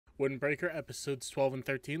Windbreaker episodes 12 and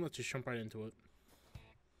 13. Let's just jump right into it.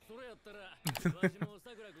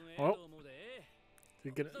 Oh,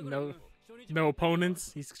 you get no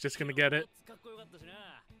opponents. He's just gonna get it.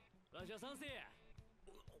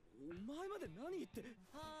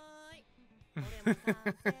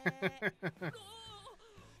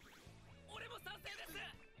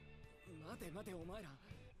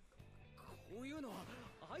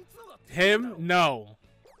 Him? No.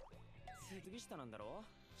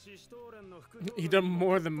 He done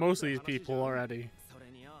more than most of these people already.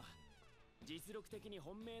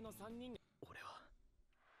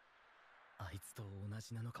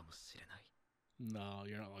 No,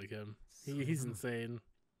 you're not like him. He's insane.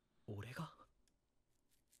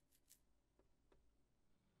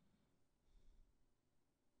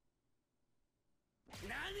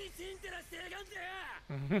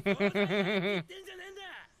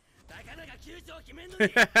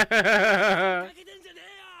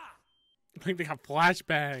 I think they got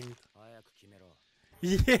flashbanged.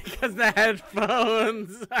 Yeah, because the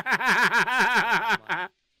headphones.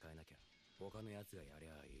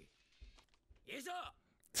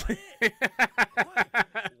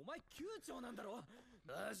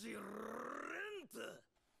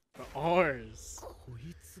 Ours.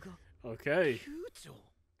 Okay.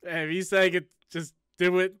 Hey, if he's saying it, just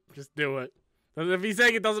do it. Just do it. If he's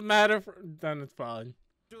saying it doesn't matter, then it's fine.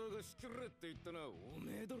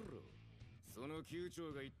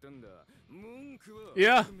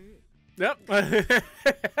 Yeah. Yep.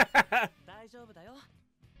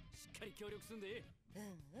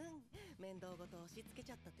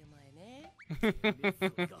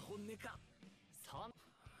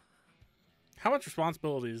 How much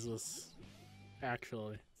responsibility is this,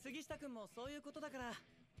 actually?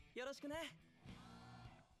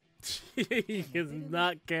 He is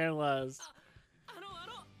not careless.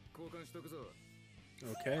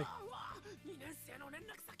 Okay.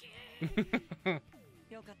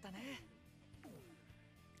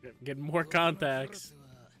 Get more contacts.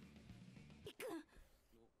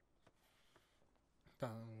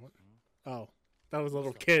 Oh, that was a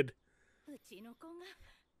little kid.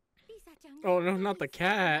 Oh no, not the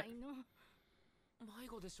cat.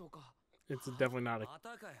 It's definitely not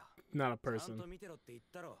a person.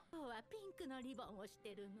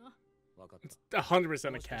 It's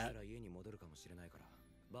 100% a cat.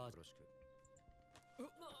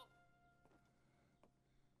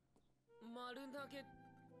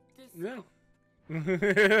 No.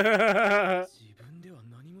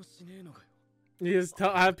 You just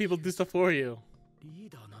have people do stuff for you.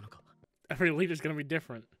 Every leader's gonna be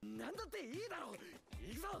different.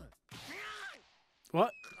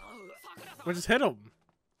 What? We just hit him.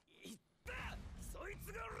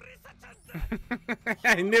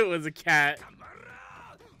 I knew it was a cat.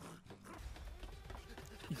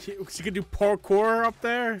 She could do parkour up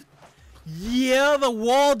there. Yeah, the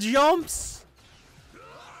wall jumps.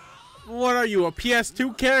 What are you, a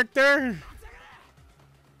PS2 character?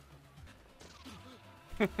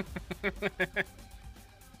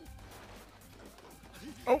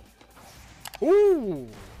 Oh. Ooh.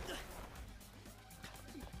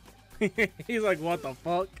 He's like, what the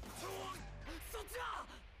fuck?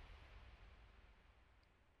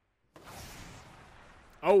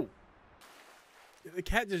 Oh. The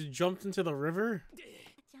cat just jumped into the river?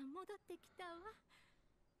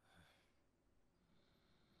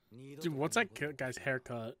 Dude, what's that guy's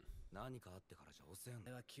haircut?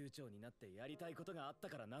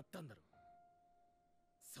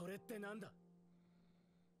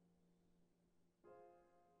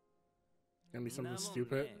 Gonna be something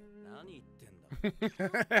stupid.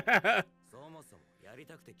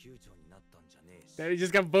 He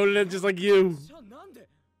just got voted in just like you.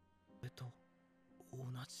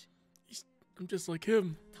 I'm just like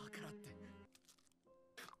him.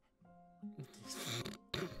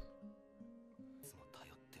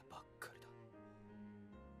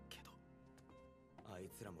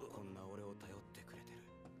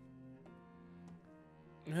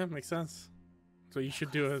 Yeah, makes sense. So you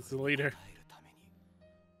should do it as the leader.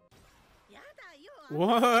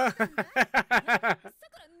 What?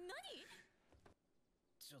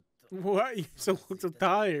 What? You so look so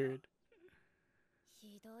tired.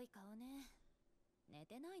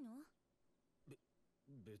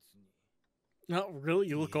 Not really.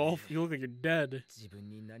 You look off. You look like you're dead.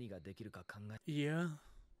 Yeah.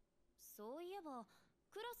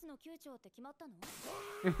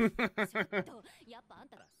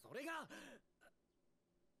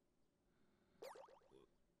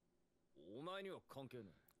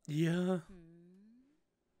 Yeah.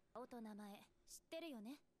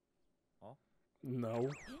 No.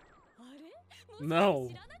 No.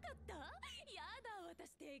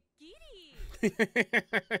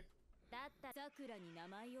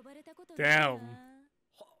 Damn.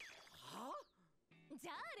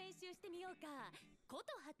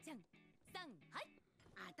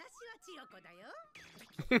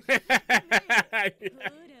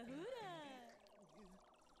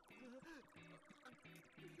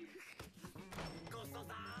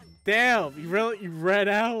 Damn, you read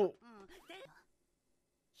out.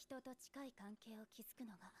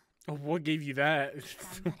 Oh, what gave you that?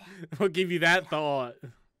 What gave you that thought?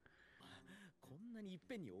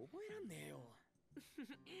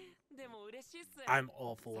 I'm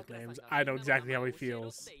awful with names. I know exactly how he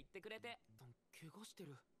feels.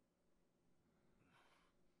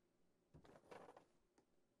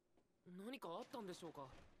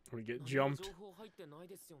 We get jumped.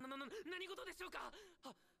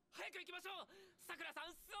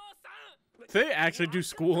 They actually do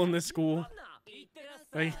school in this school.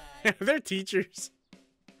 Like, they're teachers.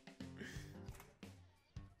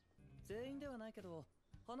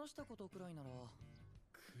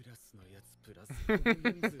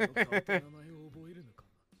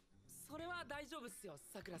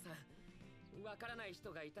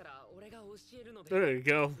 There you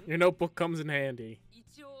go. Your notebook comes in handy.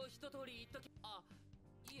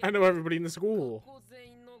 I know everybody in the school.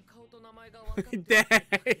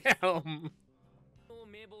 Damn.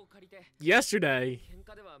 Yesterday.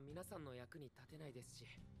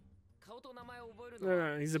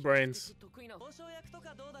 He's the brains.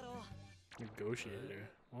 Negotiator.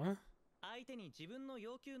 What?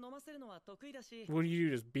 What do you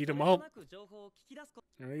do? Just beat him up?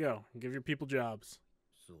 There you go. Give your people jobs.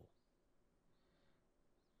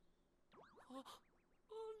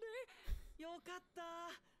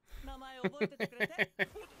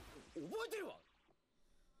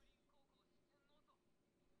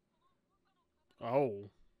 Oh.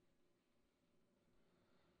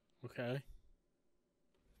 Okay.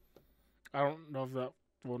 I don't know if that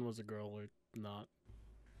one was a girl or not.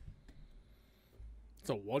 It's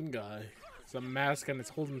a one guy. It's a mask and it's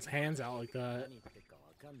holding his hands out like that.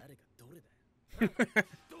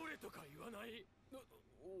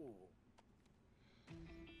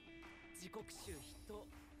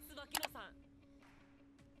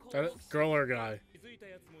 That girl or guy?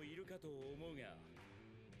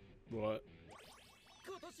 What?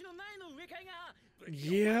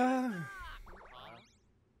 Yeah.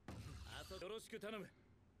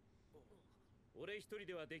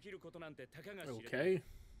 Okay.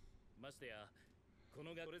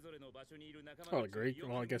 Oh, great.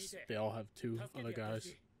 Well, I guess they all have two other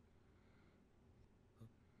guys.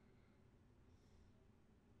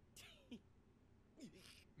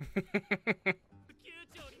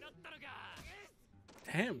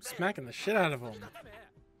 Damn, smacking the shit out of him.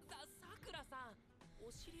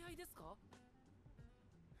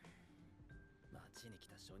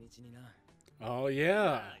 Oh,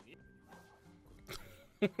 yeah.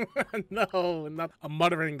 No, not a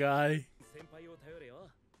muttering guy.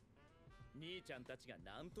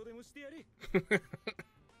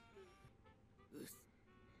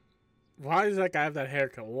 Why does that guy have that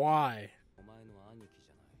haircut? Why?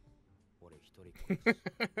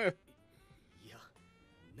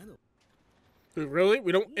 Dude, really?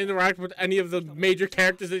 We don't interact with any of the major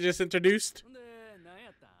characters they just introduced?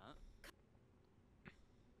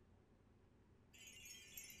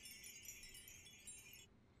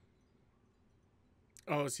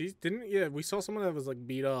 Oh, see, yeah, we saw someone that was like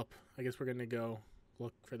beat up. I guess we're gonna go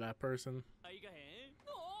look for that person.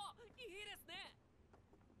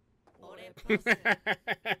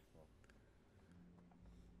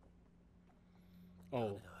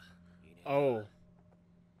 Oh. Oh.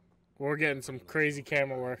 We're getting some crazy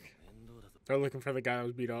camera work. They're looking for the guy that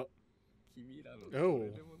was beat up. Oh.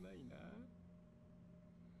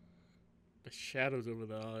 The shadows over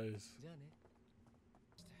the eyes.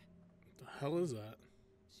 What the hell is that?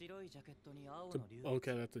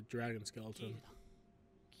 Okay, that's a dragon skeleton.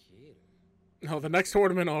 No, the next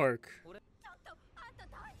tournament arc.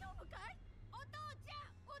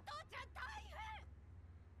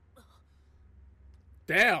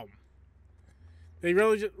 Damn. They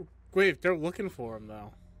really just... Wait, they're looking for him,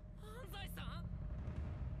 though.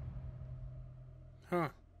 Huh.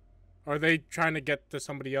 Are they trying to get to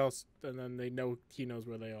somebody else, and then they know he knows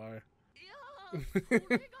where they are?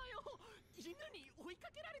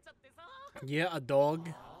 Yeah, a dog.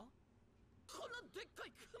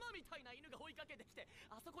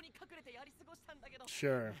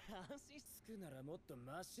 Sure.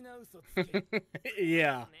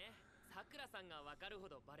 Yeah.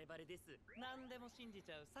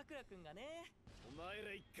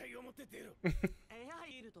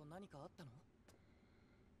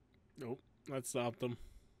 Nope. That stopped them.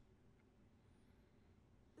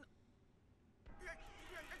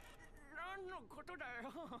 何のことだ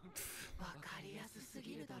よ。わかりやすす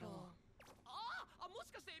ぎるだろう。あ、も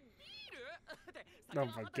しかしてビール？って Oh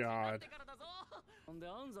my god. なんで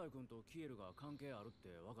安西君とキエルが関係あるって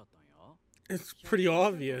分かったんや？ It's pretty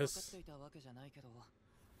obvious.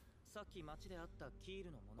 さっき街で会ったキー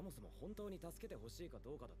ルのもの。そもそも本当に助けてほしいか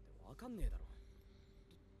どうかだってわかんねえだろ。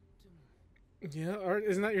 Yeah, or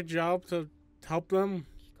isn't that your job to help them?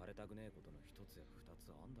 聞かれたくねえことの一つや二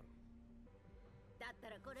つあんだろ。だっ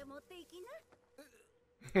たらこれ持っていきな。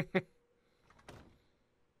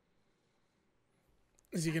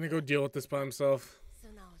Is he gonna go deal with this by himself?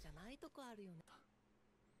 素直じゃないとこあるよね。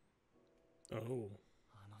 Oh.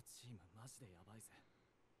 あのチームマジでやばいぜ。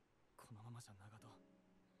このままじゃ長戸。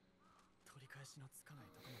取り返しのつかない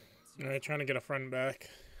とこまで。 Alright, trying to get a friend back.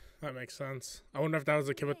 That makes sense. I wonder if that was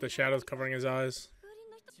the kid with the shadows covering his eyes.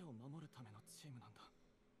 を守るためのチームなんだ。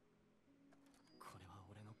これは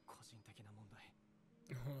俺の個人的な問題。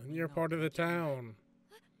 Oh, and you're part of the town.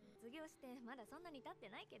 卒業してまだそんなに経って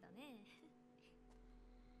ないけどね。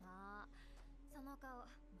ああ、その顔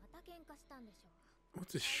また喧嘩したんでしょう。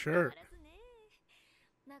 What's his shirt?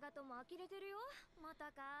 長友呆れてるよ。ま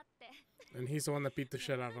たかって。 And he's the one that beat the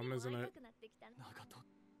shit out of him, isn't it? 長戸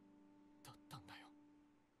だったんだよ。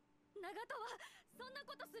長友はそんな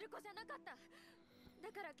ことする子じゃなかった。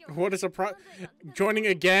 What a surprise! Joining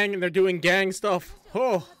a gang and they're doing gang stuff.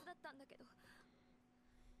 Oh.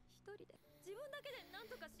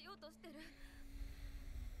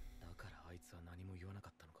 だからあいつは何も言わなか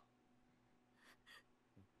ったのか。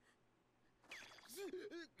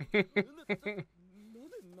なん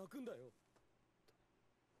で泣くんだよ。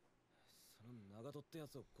その長戸ってや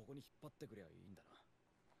つをここに引っ張ってくりゃいいんだな。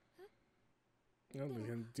 Yeah, he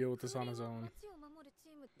can deal with this on his own.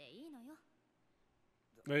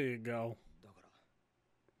 There you go. だから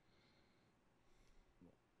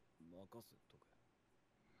任せと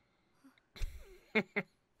け。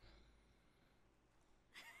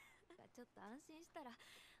ちょっと安心したら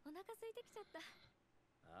お腹空いてきちゃった。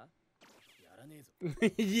あ？やらねえぞ。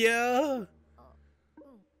Yeah. あ、う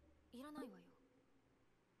ん、いらないわよ。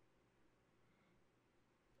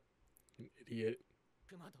 Idiot.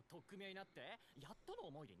 熊と取っ組み合いになってやっとの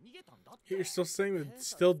思いで逃げたんだって。 You're still saying the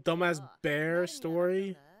still dumbass bear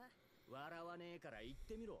story? 笑わねえから言っ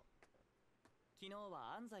てみろ。昨日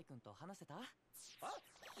は安西君と話せた？あ？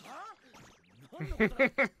何のことだ？わ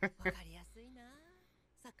かりやすいな。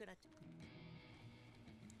さくらちゃん。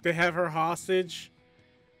 They have her hostage.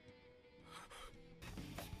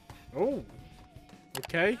 Oh.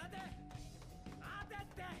 Okay.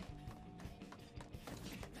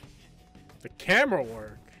 The camera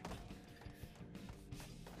work.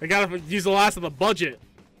 They gotta use the last of the budget.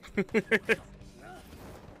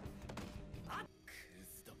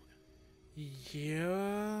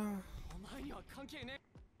 Yeah.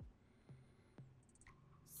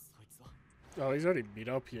 Oh, he's already beat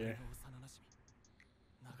up here.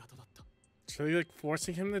 So they like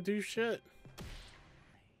forcing him to do shit?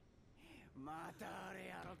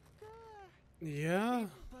 Yeah.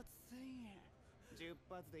 10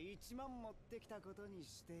発で1万持ってきたことに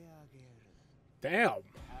してあげる。 Damn. はい。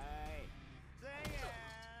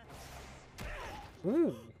1000 円。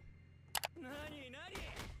 Ooh. 何？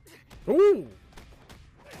 Ooh.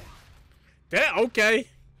 That okay.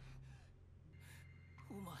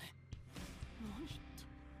 お前、何言って。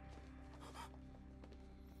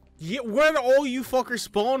 Yeah, where did all you fuckers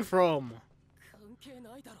spawn from? 関係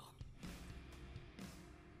ないだろ。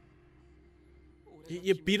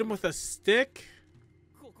 You beat him with a stick?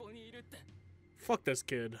 ここにいるって。 Fuck this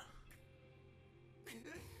kid.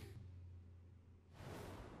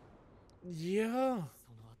 Yeah. そのわ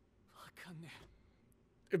かんね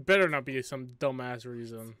It better not be some dumbass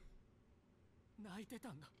reason. え。泣いて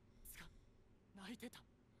たんだ。泣いてた。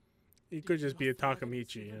 He could just be a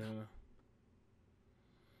Takamichi, you know?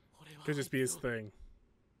 Could just be his thing.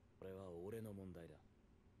 これは俺の問題だ。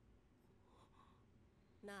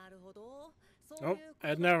 なるほど。 Oh,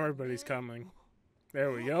 and now everybody's coming. There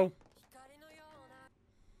we go.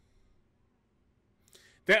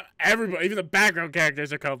 Everybody, even the background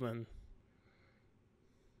characters are coming.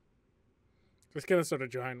 Let's get us sort of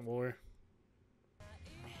giant war.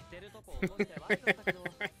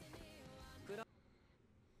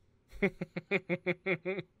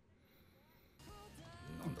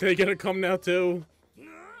 They gonna come now too?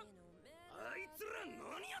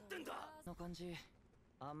 の感じ、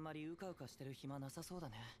あんまりうかうかしてる暇なさそうだ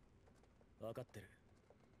ね。わかってる。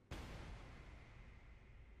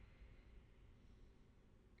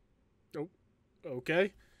 Oh,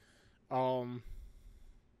 okay.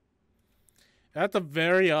 That's a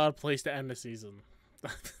very odd place to end the season.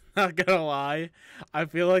 Not gonna lie. I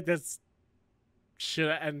feel like that's should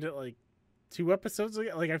have ended like 2 episodes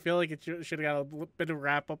ago. Like, I feel like it should have got a bit of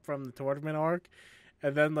wrap up from the tournament arc.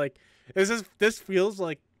 And then, like, this feels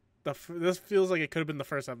like it could have been the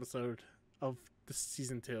first episode of the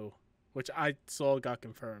season 2, which I saw got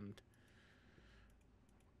confirmed.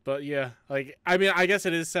 But yeah, like, I mean, I guess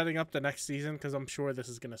it is setting up the next season because I'm sure this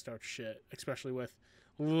is gonna start shit, especially with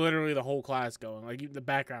literally the whole class going, like the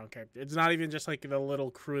background character. It's not even just like the little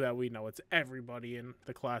crew that we know; it's everybody in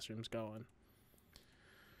the classrooms going.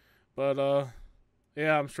 But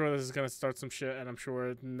yeah, I'm sure this is gonna start some shit, and I'm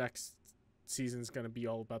sure next season's gonna be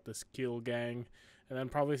all about this Kill gang, and then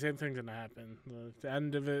probably the same thing's gonna happen. The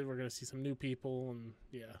end of it, we're gonna see some new people, and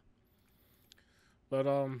yeah. But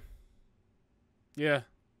yeah.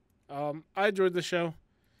 I enjoyed the show.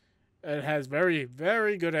 It has very,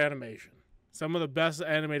 very good animation. Some of the best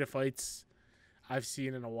animated fights I've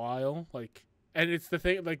seen in a while. Like, and it's the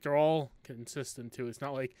thing, like, they're all consistent too. It's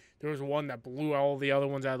not like there was one that blew all the other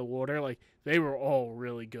ones out of the water. Like, they were all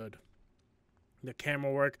really good. The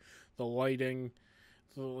camera work, the lighting,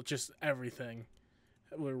 just everything.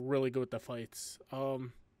 We're really good with the fights. The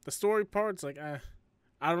story parts, like, I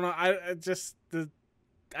don't know. I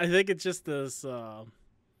think it's just this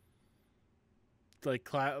like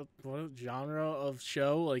what genre of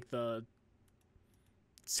show, like the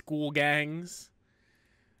school gangs.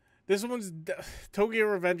 This one's Tokyo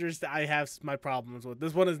Revengers. I have my problems with.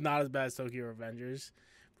 This one is not as bad as Tokyo Revengers,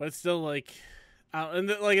 but it's still like,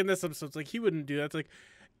 like in this episode, it's like he wouldn't do that. It's like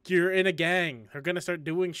you're in a gang, they're gonna start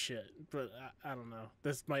doing shit. But I don't know.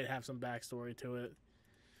 This might have some backstory to it.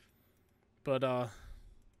 But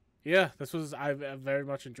yeah, I very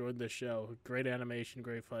much enjoyed this show. Great animation,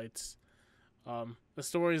 great fights. The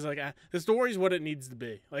story's like the story's what it needs to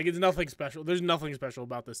be. Like, it's nothing special. There's nothing special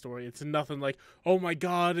about this story. It's nothing like, oh my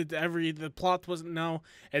god, the plot wasn't. No,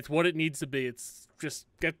 it's what it needs to be. It's just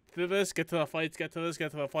get to this, get to the fights, get to this,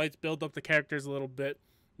 get to the fights, build up the characters a little bit.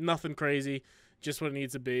 Nothing crazy, just what it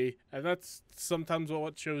needs to be. And that's sometimes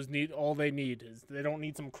what shows need. All they need is they don't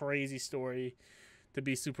need some crazy story to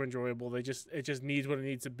be super enjoyable. It just needs what it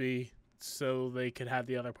needs to be so they could have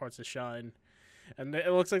the other parts to shine. And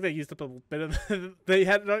it looks like they used up a bit of they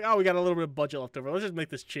had like, oh, we got a little bit of budget left over. Let's just make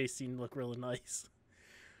this chase scene look really nice.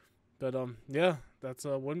 But yeah, that's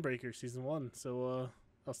Windbreaker season 1. So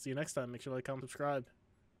I'll see you next time. Make sure to like, comment, subscribe.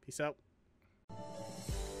 Peace out.